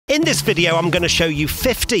In this video, I'm going to show you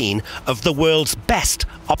 15 of the world's best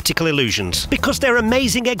optical illusions, because they're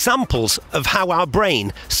amazing examples of how our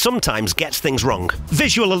brain sometimes gets things wrong.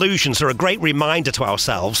 Visual illusions are a great reminder to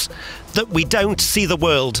ourselves that we don't see the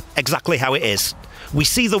world exactly how it is. We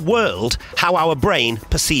see the world how our brain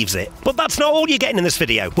perceives it. But that's not all you're getting in this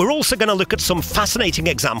video. We're also going to look at some fascinating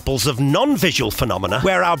examples of non-visual phenomena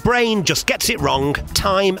where our brain just gets it wrong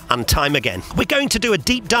time and time again. We're going to do a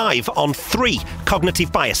deep dive on 3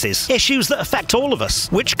 cognitive biases, issues that affect all of us,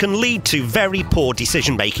 which can lead to very poor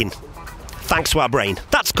decision making, thanks to our brain.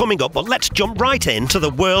 That's coming up, but let's jump right into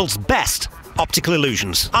the world's best optical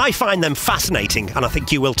illusions. I find them fascinating, and I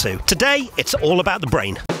think you will too. Today, it's all about the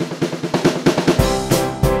brain.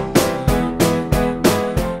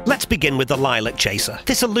 Let's begin with the Lilac chaser.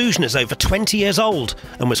 This illusion is over 20 years old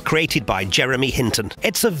and was created by Jeremy Hinton.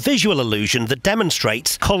 It's a visual illusion that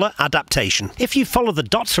demonstrates colour adaptation. If you follow the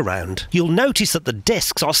dots around, you'll notice that the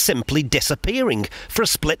discs are simply disappearing for a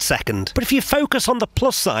split second. But if you focus on the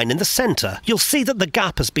plus sign in the centre, you'll see that the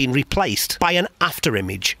gap has been replaced by an after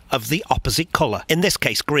image of the opposite colour, in this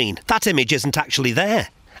case green. That image isn't actually there.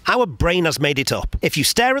 Our brain has made it up. If you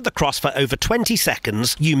stare at the cross for over 20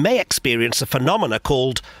 seconds, you may experience a phenomena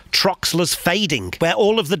called Troxler's fading, where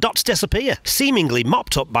all of the dots disappear, seemingly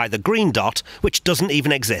mopped up by the green dot, which doesn't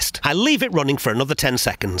even exist. I'll leave it running for another 10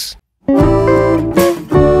 seconds.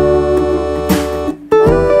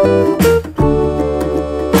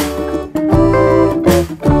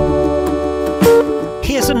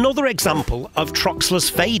 Here's another example of Troxler's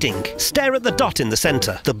fading. Stare at the dot in the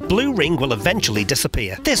centre. The blue ring will eventually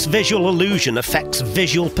disappear. This visual illusion affects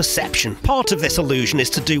visual perception. Part of this illusion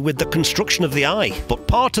is to do with the construction of the eye, but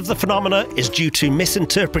part of the phenomena is due to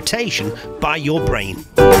misinterpretation by your brain.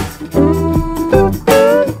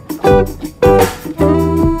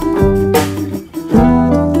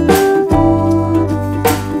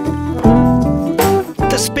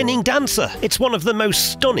 Spinning dancer. It's one of the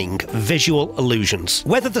most stunning visual illusions.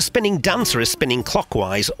 Whether the spinning dancer is spinning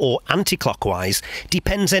clockwise or anti-clockwise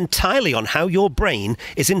depends entirely on how your brain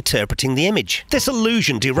is interpreting the image. This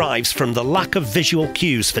illusion derives from the lack of visual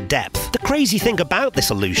cues for depth. The crazy thing about this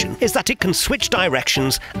illusion is that it can switch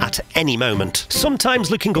directions at any moment. Sometimes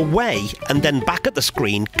looking away and then back at the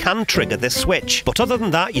screen can trigger this switch, but other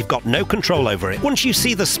than that, you've got no control over it. Once you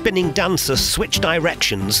see the spinning dancer switch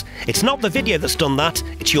directions, it's not the video that's done that,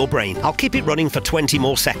 it's your brain. I'll keep it running for 20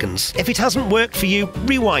 more seconds. If it hasn't worked for you,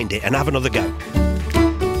 rewind it and have another go.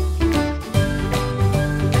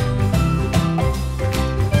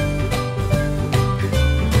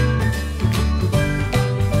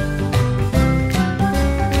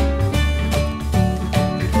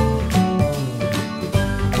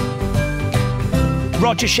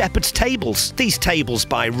 Roger Shepard's tables. These tables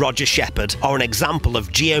by Roger Shepard are an example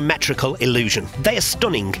of geometrical illusion. They are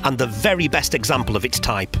stunning and the very best example of its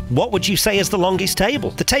type. What would you say is the longest table?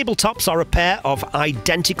 The tabletops are a pair of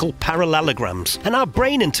identical parallelograms, and our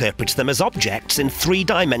brain interprets them as objects in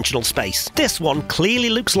 3-dimensional space. This one clearly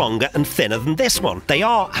looks longer and thinner than this one. They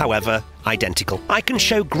are, however, identical. I can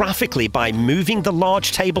show graphically by moving the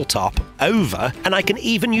large tabletop over, and I can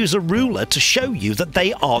even use a ruler to show you that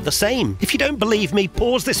they are the same. If you don't believe me,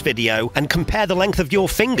 pause this video and compare the length of your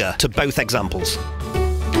finger to both examples.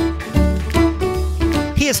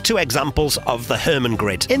 Here's 2 examples of the Hermann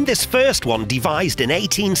grid. In this first one, devised in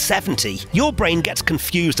 1870, your brain gets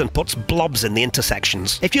confused and puts blobs in the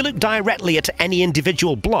intersections. If you look directly at any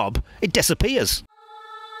individual blob, it disappears.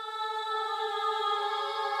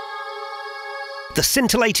 The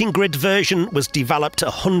scintillating grid version was developed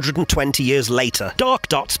 120 years later. Dark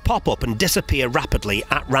dots pop up and disappear rapidly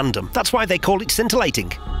at random. That's why they call it scintillating.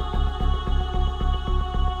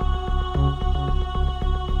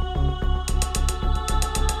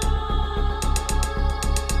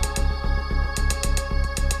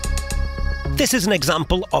 This is an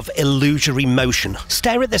example of illusory motion.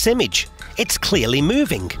 Stare at this image. It's clearly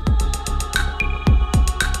moving.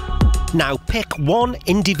 Now pick one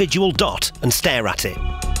individual dot and stare at it.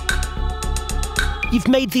 You've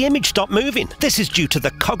made the image stop moving. This is due to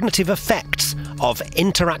the cognitive effects of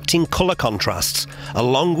interacting colour contrasts,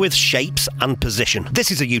 along with shapes and position.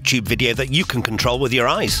 This is a YouTube video that you can control with your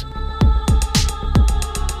eyes.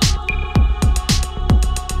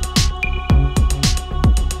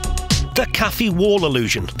 The cafe wall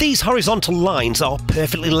illusion. These horizontal lines are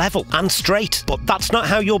perfectly level and straight, but that's not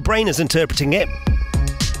how your brain is interpreting it.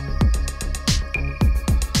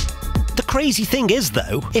 The crazy thing is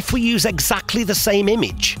though, if we use exactly the same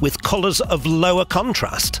image with colours of lower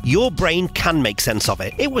contrast, your brain can make sense of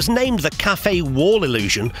it. It was named the cafe wall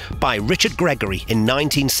illusion by Richard Gregory in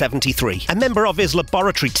 1973. A member of his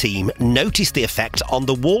laboratory team noticed the effect on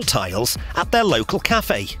the wall tiles at their local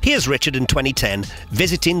cafe. Here's Richard in 2010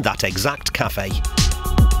 visiting that exact cafe.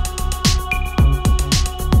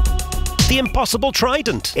 The impossible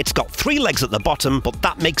trident. It's got 3 legs at the bottom, but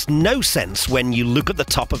that makes no sense when you look at the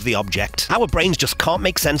top of the object. Our brains just can't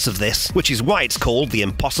make sense of this, which is why it's called the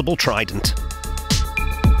impossible trident.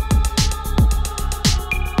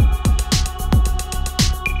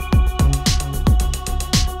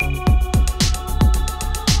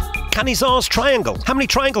 Canizar's triangle. How many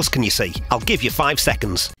triangles can you see? I'll give you 5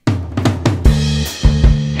 seconds.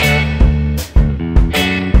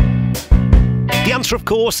 The answer, of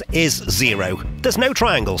course, is 0. There's no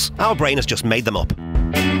triangles. Our brain has just made them up.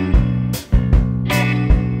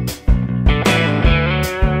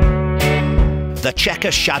 The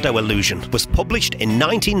checker shadow illusion was published in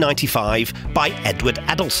 1995 by Edward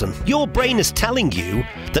Edelson. Your brain is telling you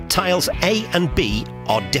that tiles A and B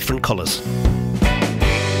are different colours.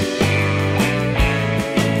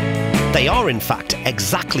 They are in fact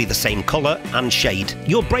exactly the same colour and shade.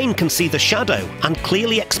 Your brain can see the shadow and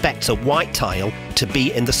clearly expects a white tile to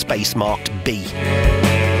be in the space marked B.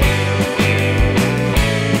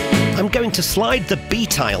 I'm going to slide the B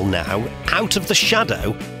tile now out of the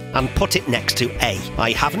shadow and put it next to A.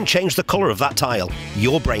 I haven't changed the colour of that tile.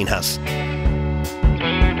 Your brain has.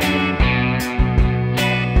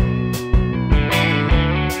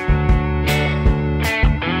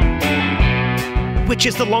 Which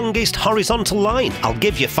is the longest horizontal line? I'll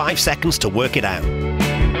give you 5 seconds to work it out.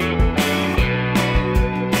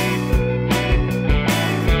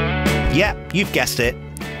 Yeah, you've guessed it.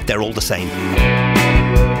 They're all the same.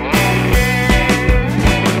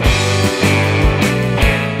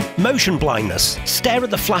 Motion blindness. Stare at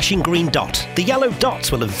the flashing green dot. The yellow dots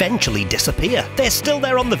will eventually disappear. They're still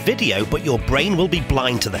there on the video, but your brain will be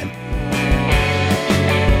blind to them.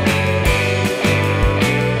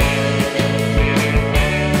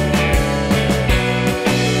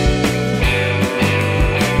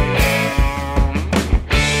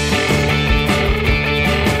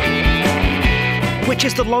 Which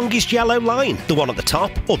is the longest yellow line? The one at the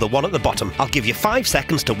top or the one at the bottom? I'll give you 5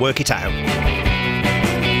 seconds to work it out.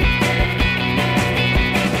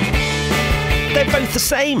 They're both the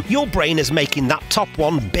same. Your brain is making that top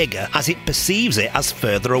one bigger as it perceives it as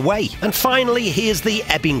further away. And finally, here's the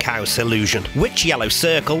Ebbinghaus illusion. Which yellow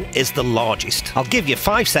circle is the largest? I'll give you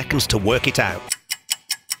 5 seconds to work it out.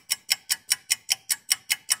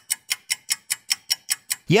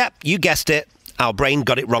 Yep, you guessed it. Our brain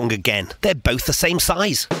got it wrong again. They're both the same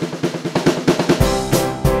size.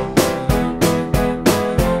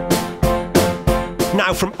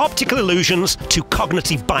 Now, from optical illusions to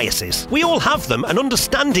cognitive biases. We all have them, and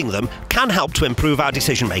understanding them can help to improve our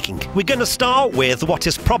decision making. We're going to start with what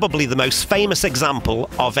is probably the most famous example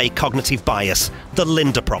of a cognitive bias, the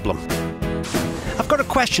Linda problem. I've got a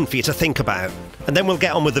question for you to think about, and then we'll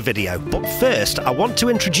get on with the video. But first, I want to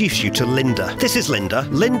introduce you to Linda. This is Linda.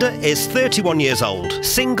 Linda is 31 years old,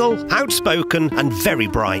 single, outspoken, and very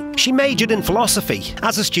bright. She majored in philosophy.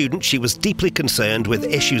 As a student, she was deeply concerned with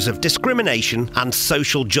issues of discrimination and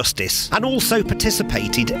social justice, and also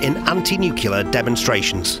participated in anti-nuclear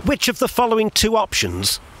demonstrations. Which of the following 2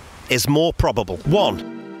 options is more probable?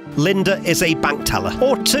 1. Linda is a bank teller.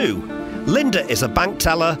 Or 2. Linda is a bank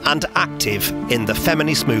teller and active in the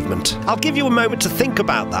feminist movement. I'll give you a moment to think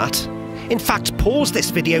about that. In fact, pause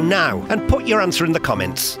this video now and put your answer in the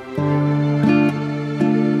comments.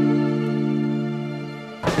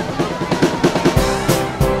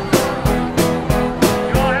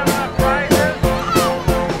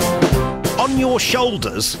 On your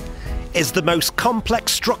shoulders is the most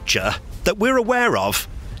complex structure that we're aware of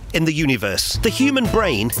in the universe. The human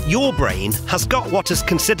brain, your brain, has got what is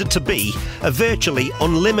considered to be a virtually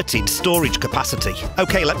unlimited storage capacity.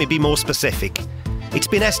 Okay, let me be more specific. It's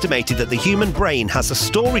been estimated that the human brain has a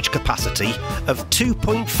storage capacity of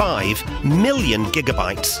 2.5 million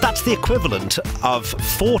gigabytes. That's the equivalent of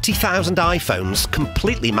 40,000 iPhones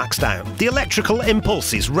completely maxed out. The electrical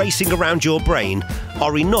impulses racing around your brain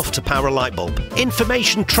are enough to power a light bulb.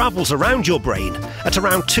 Information travels around your brain at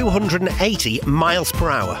around 280 miles per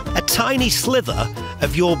hour. A tiny slither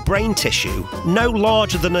of your brain tissue, no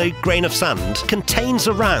larger than a grain of sand, contains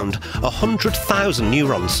around 100,000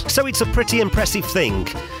 neurons. So it's a pretty impressive thing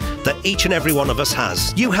that each and every one of us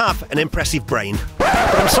has. You have an impressive brain, but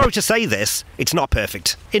I'm sorry to say this, it's not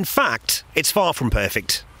perfect. In fact, it's far from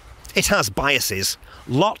perfect. It has biases,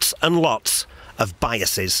 lots and lots of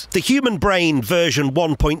biases. The human brain version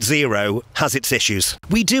 1.0 has its issues.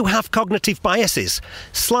 We do have cognitive biases,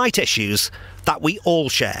 slight issues that we all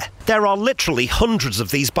share. There are literally hundreds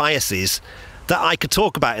of these biases that I could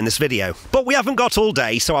talk about in this video. But we haven't got all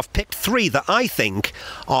day, so I've picked 3 that I think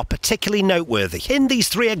are particularly noteworthy. In these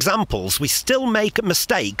 3 examples, we still make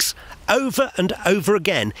mistakes over and over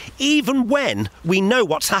again, even when we know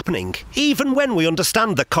what's happening. Even when we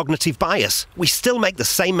understand the cognitive bias, we still make the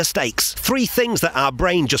same mistakes. 3 things that our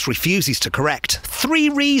brain just refuses to correct. 3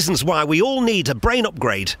 reasons why we all need a brain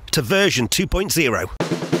upgrade to version 2.0.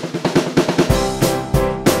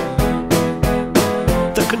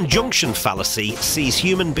 The conjunction fallacy sees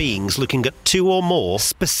human beings looking at 2 or more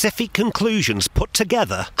specific conclusions put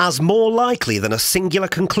together as more likely than a singular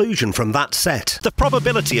conclusion from that set. The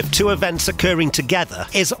probability of 2 events occurring together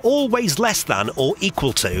is always less than or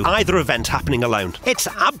equal to either event happening alone. It's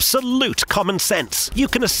absolute common sense. You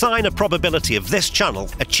can assign a probability of this channel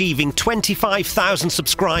achieving 25,000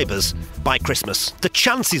 subscribers by Christmas. The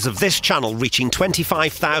chances of this channel reaching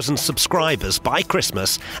 25,000 subscribers by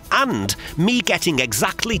Christmas and me getting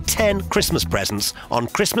exactly 10 Christmas presents on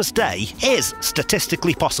Christmas Day is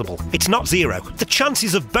statistically possible. It's not 0. The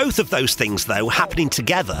chances of both of those things, though, happening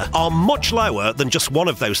together are much lower than just one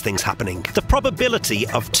of those things happening. The probability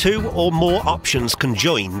of 2 or more options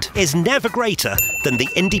conjoined is never greater than the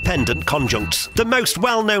independent conjuncts. The most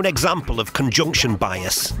well-known example of conjunction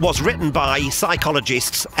bias was written by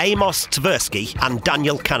psychologists Amos Tversky and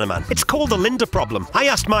Daniel Kahneman. It's called the Linda problem. I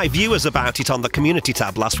asked my viewers about it on the community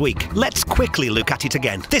tab last week. Let's quickly look at it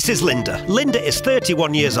again. This is Linda. Linda is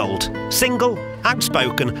 31 years old, single,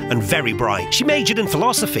 outspoken and very bright. She majored in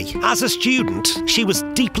philosophy. As a student, she was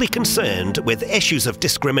deeply concerned with issues of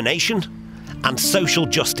discrimination and social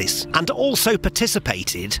justice, and also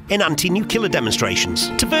participated in anti-nuclear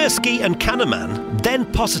demonstrations. Tversky and Kahneman then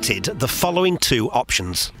posited the following 2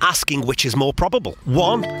 options, asking which is more probable.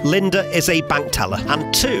 1, Linda is a bank teller,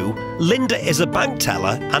 and 2, Linda is a bank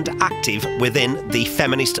teller and active within the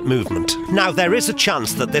feminist movement. Now, there is a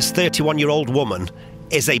chance that this 31-year-old woman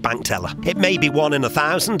is a bank teller. It may be 1 in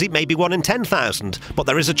 1,000, it may be 1 in 10,000, but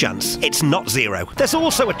there is a chance. It's not 0. There's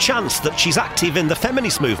also a chance that she's active in the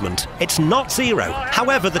feminist movement. It's not 0.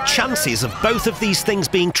 However, the chances of both of these things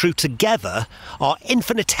being true together are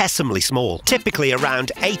infinitesimally small. Typically,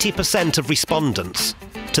 around 80% of respondents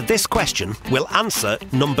to this question will answer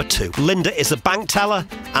number 2. Linda is a bank teller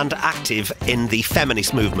and active in the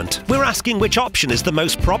feminist movement. We're asking which option is the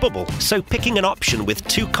most probable, so picking an option with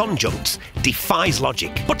 2 conjuncts defies logic.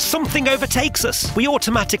 But something overtakes us. We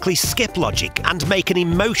automatically skip logic and make an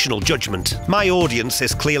emotional judgment. My audience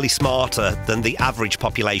is clearly smarter than the average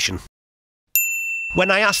population. When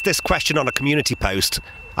I asked this question on a community post,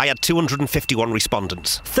 I had 251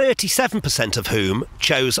 respondents, 37% of whom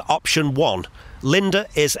chose option 1. Linda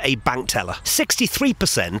is a bank teller.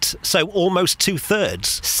 63%, so almost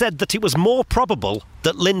 2/3, said that it was more probable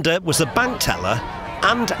that Linda was a bank teller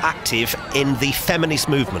and active in the feminist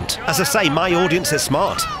movement. As I say, my audience is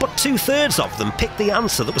smart, but 2/3 of them picked the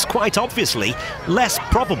answer that was quite obviously less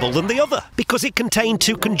probable than the other, because it contained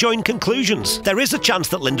 2 conjoined conclusions. There is a chance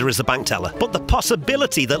that Linda is a bank teller, but the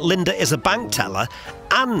possibility that Linda is a bank teller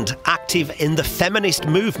and active in the feminist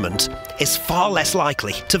movement is far less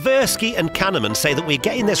likely. Tversky and Kahneman say that we're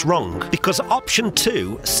getting this wrong because option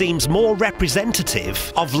 2 seems more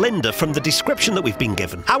representative of Linda from the description that we've been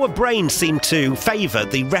given. Our brains seem to favour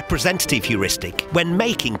the representative heuristic when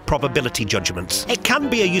making probability judgments. It can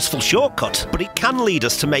be a useful shortcut, but it can lead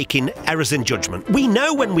us to making errors in judgment. We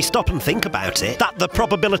know when we stop and think about it that the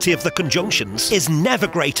probability of the conjunctions is never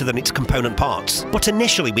greater than its component parts, but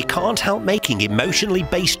initially we can't help making emotionally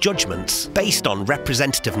based judgments based on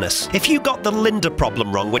representativeness. If you got the Linda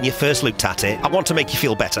problem wrong when you first looked at it, I want to make you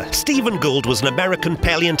feel better. Stephen Gould was an American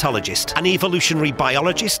paleontologist, an evolutionary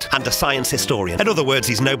biologist, and a science historian. In other words,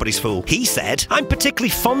 he's nobody's fool. He said, "I'm particularly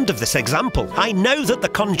fond of this example. I know that the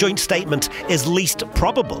conjoint statement is least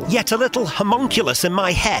probable, yet a little homunculus in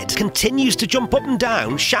my head continues to jump up and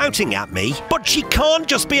down, shouting at me, 'But she can't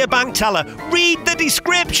just be a bank teller. Read the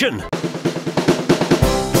description!'"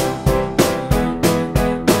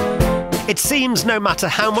 It seems no matter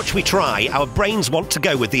how much we try, our brains want to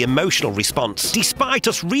go with the emotional response, despite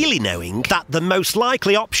us really knowing that the most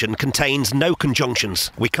likely option contains no conjunctions.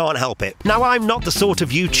 We can't help it. Now, I'm not the sort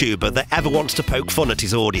of YouTuber that ever wants to poke fun at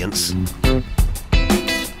his audience.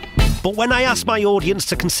 But when I asked my audience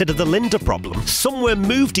to consider the Linda problem, some were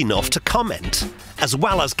moved enough to comment as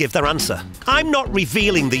well as give their answer. I'm not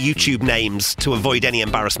revealing the YouTube names to avoid any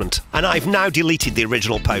embarrassment, and I've now deleted the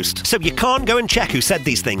original post, so you can't go and check who said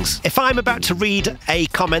these things. If I'm about to read a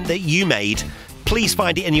comment that you made, please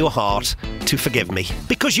find it in your heart to forgive me.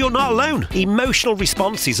 Because you're not alone. Emotional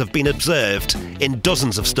responses have been observed in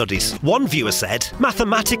dozens of studies. One viewer said,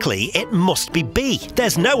 mathematically, it must be B.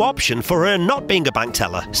 There's no option for her not being a bank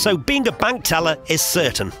teller, so being a bank teller is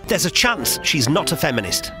certain. There's a chance she's not a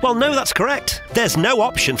feminist. Well, no, that's correct. There's no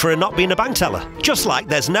option for her not being a bank teller. Just like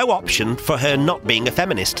there's no option for her not being a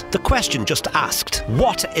feminist. The question just asked,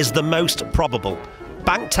 what is the most probable?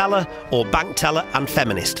 Bank teller or bank teller and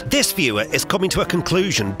feminist? This viewer is coming to a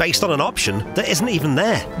conclusion based on an option that isn't even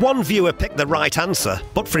there. One viewer picked the right answer,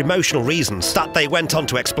 but for emotional reasons that they went on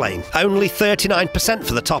to explain. Only 39%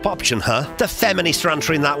 for the top option, huh? The feminists are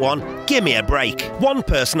answering that one. Give me a break. One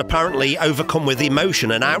person, apparently overcome with emotion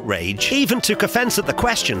and outrage, even took offence at the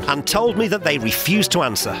question and told me that they refused to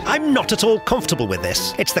answer. I'm not at all comfortable with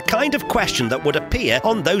this. It's the kind of question that would appear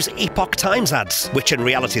on those Epoch Times ads, which in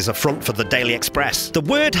reality is a front for the Daily Express. The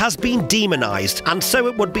word has been demonised, and so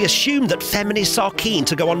it would be assumed that feminists are keen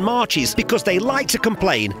to go on marches because they like to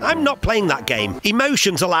complain. I'm not playing that game.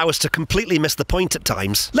 Emotions allow us to completely miss the point at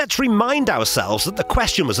times. Let's remind ourselves that the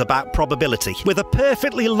question was about probability, with a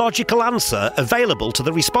perfectly logical answer available to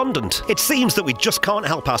the respondent. It seems that we just can't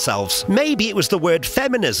help ourselves. Maybe it was the word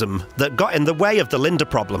feminism that got in the way of the Linda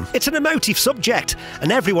problem. It's an emotive subject, and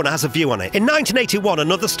everyone has a view on it. In 1981,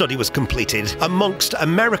 another study was completed amongst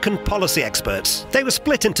American policy experts. They were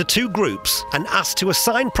split into two groups and asked to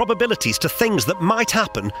assign probabilities to things that might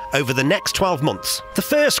happen over the next 12 months. The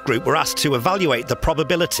first group were asked to evaluate the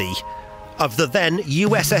probability of the then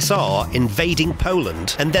USSR invading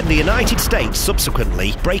Poland, and then the United States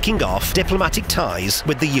subsequently breaking off diplomatic ties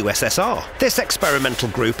with the USSR. This experimental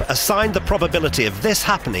group assigned the probability of this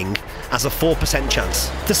happening as a 4% chance.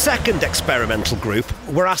 The second experimental group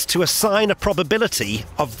were asked to assign a probability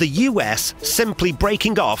of the US simply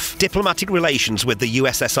breaking off diplomatic relations with the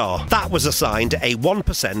USSR. That was assigned a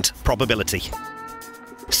 1% probability.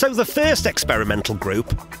 So the first experimental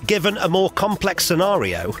group, given a more complex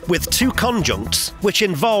scenario with two conjuncts which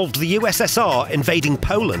involved the USSR invading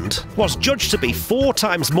Poland, was judged to be 4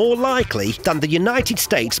 times more likely than the United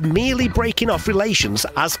States merely breaking off relations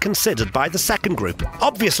as considered by the second group.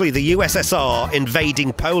 Obviously, the USSR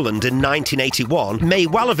invading Poland in 1981 may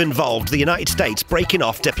well have involved the United States breaking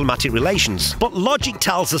off diplomatic relations, but logic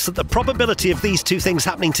tells us that the probability of these two things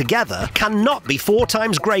happening together cannot be 4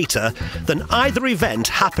 times greater than either event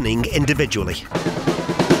happening individually.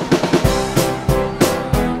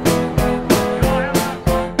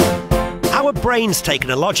 Our brain's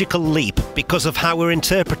taken a logical leap because of how we're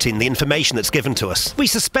interpreting the information that's given to us. We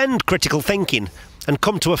suspend critical thinking and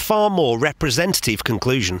come to a far more representative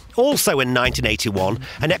conclusion. Also in 1981,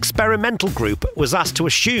 an experimental group was asked to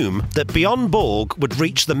assume that Bjorn Borg would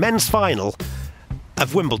reach the men's final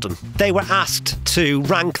of Wimbledon. They were asked to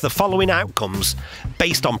rank the following outcomes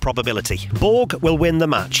based on probability. Borg will win the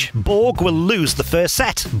match. Borg will lose the first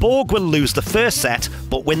set. Borg will lose the first set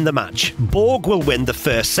but win the match. Borg will win the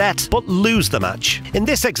first set but lose the match. In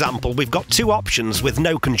this example, we've got 2 options with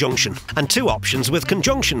no conjunction and 2 options with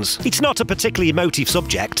conjunctions. It's not a particularly emotive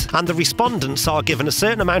subject, and the respondents are given a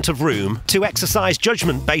certain amount of room to exercise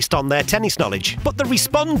judgment based on their tennis knowledge. But the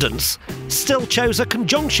respondents still chose a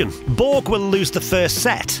conjunction. Borg will lose the first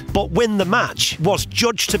set but win the match was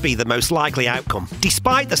judged to be the most likely outcome,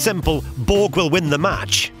 despite the simple Borg will win the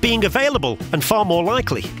match being available and far more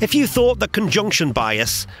likely. If you thought that conjunction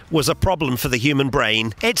bias was a problem for the human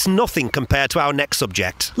brain, it's nothing compared to our next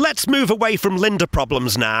subject. Let's move away from Linda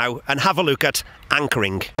problems now and have a look at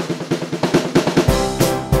anchoring.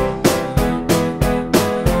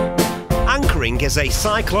 Anchoring is a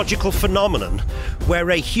psychological phenomenon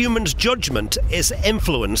where a human's judgment is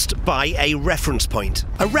influenced by a reference point.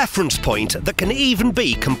 A reference point that can even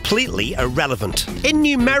be completely irrelevant. In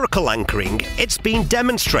numerical anchoring, it's been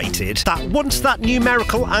demonstrated that once that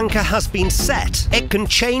numerical anchor has been set, it can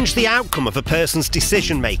change the outcome of a person's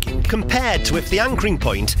decision making, compared to if the anchoring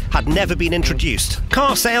point had never been introduced.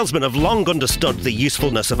 Car salesmen have long understood the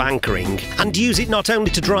usefulness of anchoring and use it not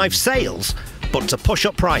only to drive sales, but to push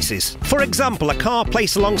up prices. For example, a car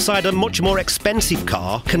placed alongside a much more expensive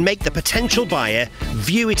car can make the potential buyer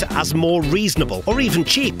view it as more reasonable or even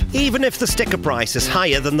cheap, even if the sticker price is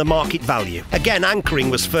higher than the market value. Again, anchoring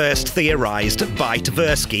was first theorised by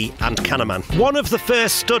Tversky and Kahneman. One of the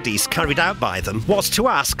first studies carried out by them was to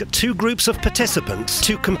ask 2 groups of participants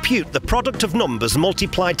to compute the product of numbers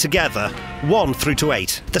multiplied together 1 through to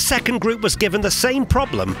 8. The second group was given the same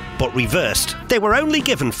problem, but reversed. They were only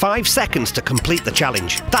given 5 seconds to compute complete the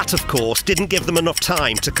challenge. That, of course, didn't give them enough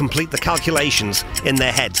time to complete the calculations in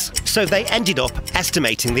their heads, so they ended up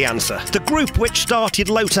estimating the answer. The group which started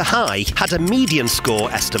low to high had a median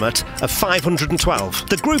score estimate of 512.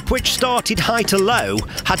 The group which started high to low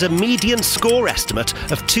had a median score estimate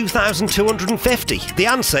of 2,250. The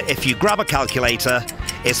answer, if you grab a calculator,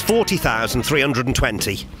 is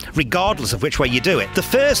 40,320, regardless of which way you do it. The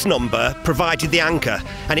first number provided the anchor,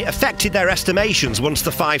 and it affected their estimations once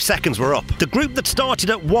the 5 seconds were up. The group that started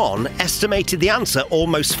at 1 estimated the answer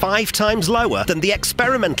almost 5 times lower than the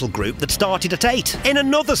experimental group that started at 8. In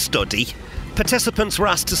another study, participants were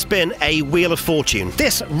asked to spin a Wheel of Fortune.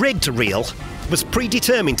 This rigged reel was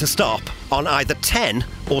predetermined to stop on either 10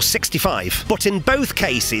 or 65. But in both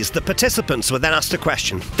cases, the participants were then asked a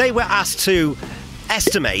question. They were asked to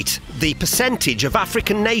estimate the percentage of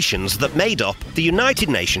African nations that made up the United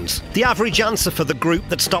Nations. The average answer for the group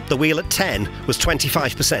that stopped the wheel at 10 was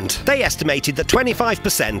 25%. They estimated that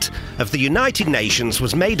 25% of the United Nations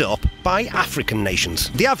was made up by African nations.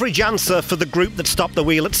 The average answer for the group that stopped the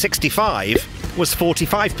wheel at 65 was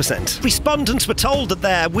 45%. Respondents were told that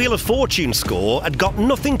their Wheel of Fortune score had got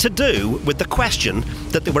nothing to do with the question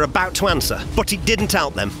that they were about to answer, but it didn't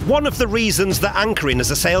help them. One of the reasons that anchoring is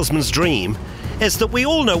a salesman's dream is that we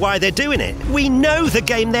all know why they're doing it. We know the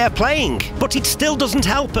game they're playing, but it still doesn't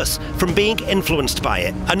help us from being influenced by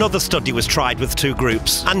it. Another study was tried with 2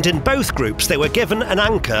 groups, and in both groups they were given an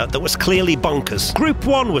anchor that was clearly bonkers. Group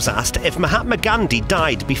 1 was asked if Mahatma Gandhi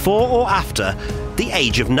died before or after the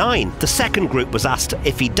age of 9. The second group was asked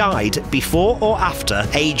if he died before or after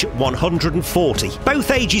age 140. Both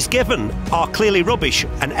ages given are clearly rubbish,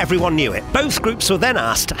 and everyone knew it. Both groups were then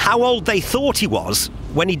asked how old they thought he was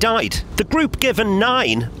when he died. The group given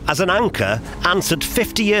 9 as an anchor answered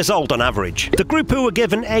 50 years old on average. The group who were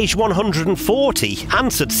given age 140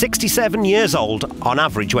 answered 67 years old on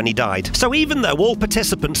average when he died. So even though all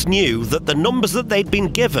participants knew that the numbers that they'd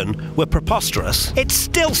been given were preposterous, it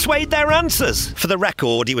still swayed their answers. For the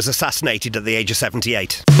record, he was assassinated at the age of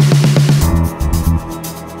 78.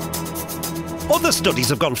 Other studies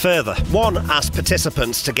have gone further. One asked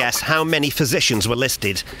participants to guess how many physicians were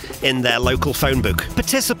listed in their local phone book.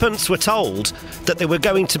 Participants were told that they were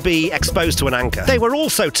going to be exposed to an anchor. They were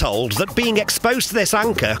also told that being exposed to this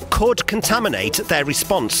anchor could contaminate their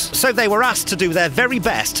response. So they were asked to do their very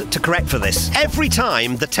best to correct for this. Every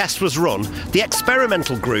time the test was run, the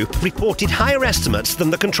experimental group reported higher estimates than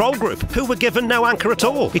the control group, who were given no anchor at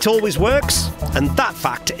all. It always works, and that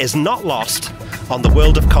fact is not lost on the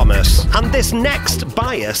world of commerce. And this next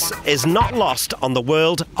bias is not lost on the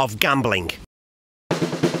world of gambling.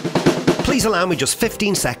 Please allow me just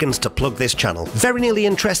 15 seconds to plug this channel. Very Nearly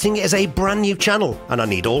Interesting is a brand new channel, and I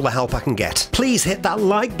need all the help I can get. Please hit that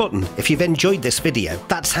like button if you've enjoyed this video.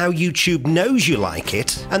 That's how YouTube knows you like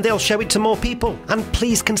it, and they'll show it to more people. And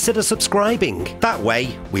please consider subscribing. That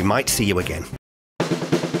way, we might see you again.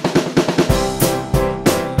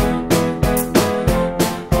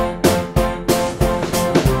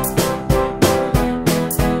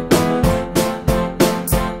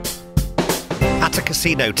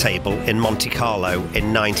 Casino table in Monte Carlo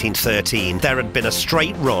in 1913, there had been a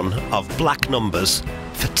straight run of black numbers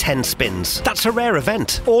for 10 spins. That's a rare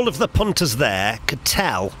event. All of the punters there could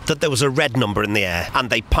tell that there was a red number in the air, and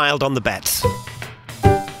they piled on the bets.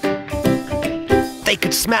 They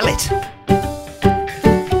could smell it.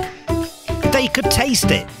 They could taste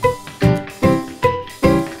it.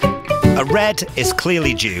 A red is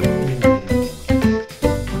clearly due.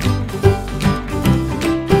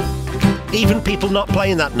 Even people not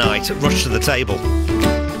playing that night rushed to the table.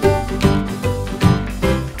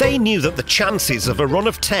 They knew that the chances of a run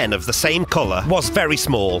of 10 of the same colour was very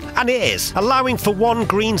small, and it is. Allowing for 1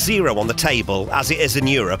 green 0 on the table, as it is in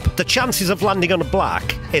Europe, the chances of landing on a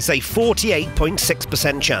black is a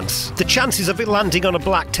 48.6% chance. The chances of it landing on a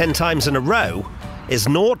black 10 times in a row is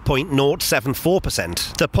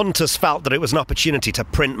 0.074%. The punters felt that it was an opportunity to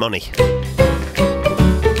print money.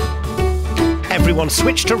 Everyone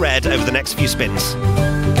switched to red over the next few spins,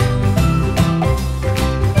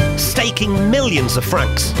 staking millions of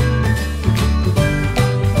francs.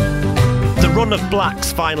 The run of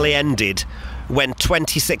blacks finally ended when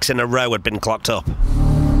 26 in a row had been clocked up.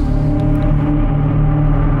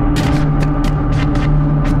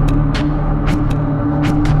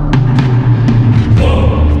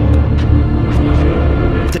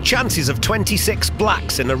 The chances of 26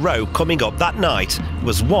 blacks in a row coming up that night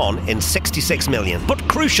was 1 in 66 million. But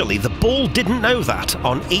crucially, the ball didn't know that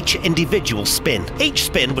on each individual spin. Each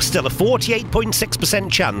spin was still a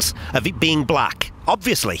 48.6% chance of it being black,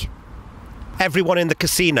 obviously. Everyone in the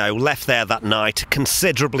casino left there that night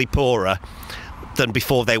considerably poorer than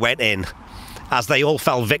before they went in. as they all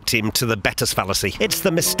fell victim to the betters fallacy. It's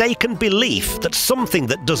the mistaken belief that something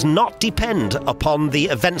that does not depend upon the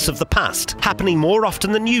events of the past, happening more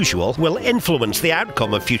often than usual, will influence the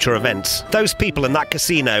outcome of future events. Those people in that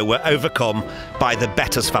casino were overcome by the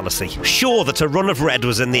betters fallacy, sure that a run of red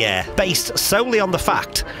was in the air, based solely on the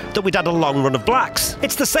fact that we'd had a long run of blacks.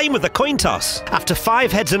 It's the same with the coin toss. After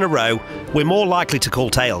 5 heads in a row, we're more likely to call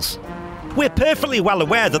tails. We're perfectly well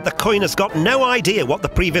aware that the coin has got no idea what the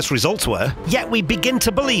previous results were, yet we begin to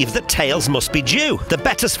believe that tails must be due. The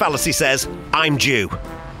betters fallacy says, I'm due.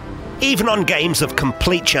 Even on games of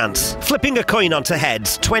complete chance. Flipping a coin onto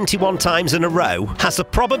heads 21 times in a row has a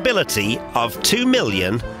probability of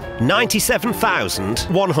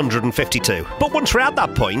 2,097,152. But once we're at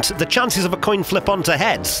that point, the chances of a coin flip onto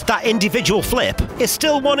heads, that individual flip, is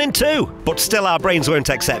still 1 in 2. But still our brains won't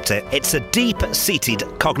accept it. It's a deep-seated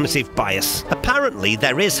cognitive bias. Apparently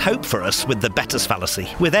there is hope for us with the betters fallacy.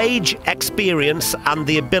 With age, experience, and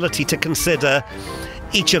the ability to consider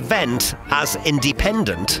each event as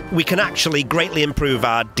independent, we can actually greatly improve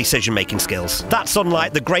our decision-making skills. That's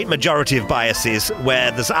unlike the great majority of biases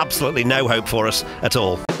where there's absolutely no hope for us at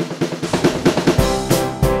all.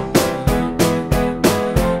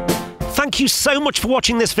 Thank you so much for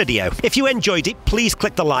watching this video. If you enjoyed it, please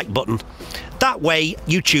click the like button. That way,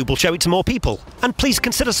 YouTube will show it to more people. And please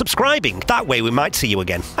consider subscribing. That way we might see you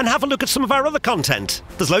again. And have a look at some of our other content.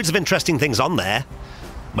 There's loads of interesting things on there.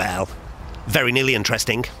 Well, very nearly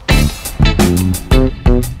interesting.